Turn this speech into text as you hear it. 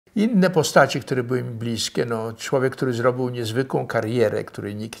Inne postacie, które były mi bliskie, no, człowiek, który zrobił niezwykłą karierę,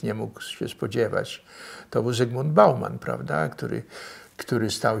 której nikt nie mógł się spodziewać, to był Zygmunt Bauman, prawda,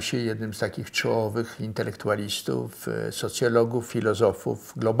 który stał się jednym z takich czołowych intelektualistów, socjologów,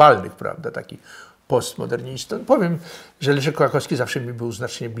 filozofów globalnych, prawda, takich postmodernistów. Powiem, że Leszek Kołakowski zawsze mi był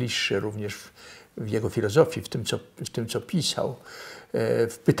znacznie bliższy również w jego filozofii, w tym, co pisał,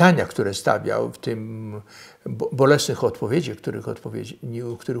 w pytaniach, które stawiał, w tym bolesnych odpowiedziach,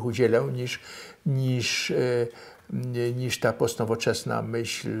 których udzielał, niż ta postnowoczesna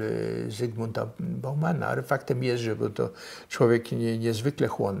myśl Zygmunta Baumana. Ale faktem jest, że był to człowiek niezwykle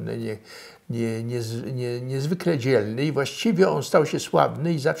chłonny, niezwykle dzielny i właściwie on stał się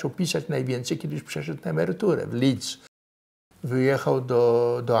sławny i zaczął pisać najwięcej, kiedy już przeszedł na emeryturę w Leeds. Wyjechał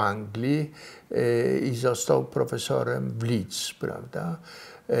do Anglii i został profesorem w Leeds, prawda?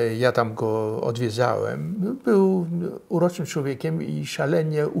 Ja tam go odwiedzałem. Był uroczym człowiekiem i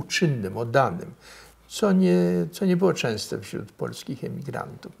szalenie uczynnym, oddanym, co nie było częste wśród polskich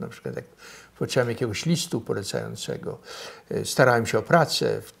emigrantów. Na przykład jak poczułem jakiegoś listu polecającego, starałem się o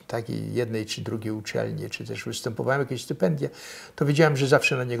pracę w takiej jednej czy drugiej uczelni, czy też występowałem jakieś stypendia, to wiedziałem, że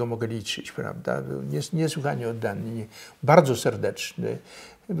zawsze na niego mogę liczyć, prawda? Był niesłychanie oddany, bardzo serdeczny,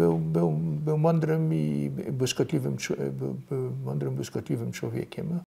 był mądrym i błyskotliwym człowiekiem.